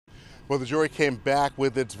Well, the jury came back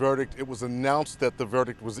with its verdict. It was announced that the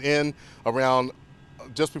verdict was in around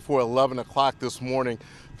just before 11 o'clock this morning.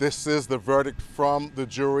 This is the verdict from the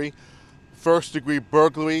jury. First-degree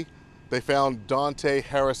burglary, they found Dawnta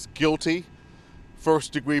Harris guilty.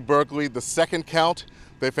 First-degree burglary, the second count,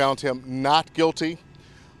 they found him not guilty.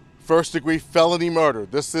 First-degree felony murder,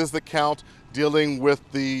 this is the count dealing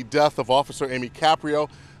with the death of Officer Amy Caprio.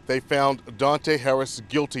 They found Dawnta Harris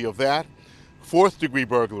guilty of that. Fourth-degree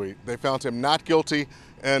burglary, they found him not guilty,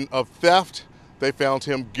 and of theft, they found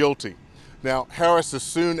him guilty. Now, Harris, as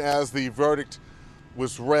soon as the verdict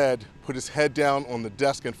was read, put his head down on the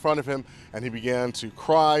desk in front of him, and he began to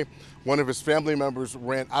cry. One of his family members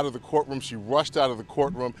ran out of the courtroom. She rushed out of the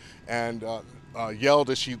courtroom and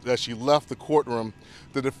yelled as she left the courtroom.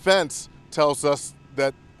 The defense tells us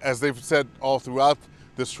that, as they've said all throughout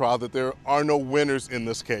this trial, that there are no winners in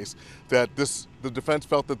this case, that the defense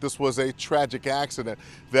felt that this was a tragic accident,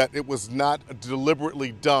 that it was not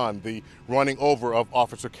deliberately done, the running over of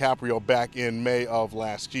Officer Caprio back in May of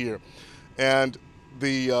last year. And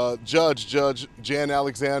the Judge Jan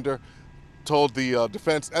Alexander, told the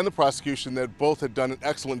defense and the prosecution that both had done an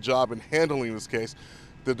excellent job in handling this case.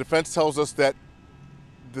 The defense tells us that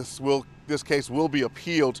this case will be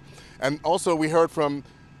appealed. And also we heard from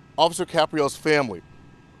Officer Caprio's family.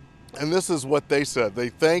 And this is what they said. They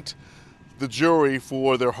thanked the jury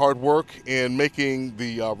for their hard work in making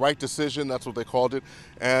the right decision. That's what they called it.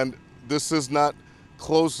 And this is not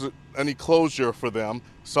any closure for them,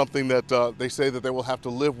 something that they say that they will have to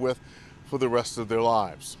live with for the rest of their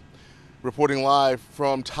lives. Reporting live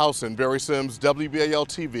from Towson, Barry Sims,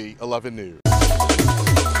 WBAL-TV 11 News.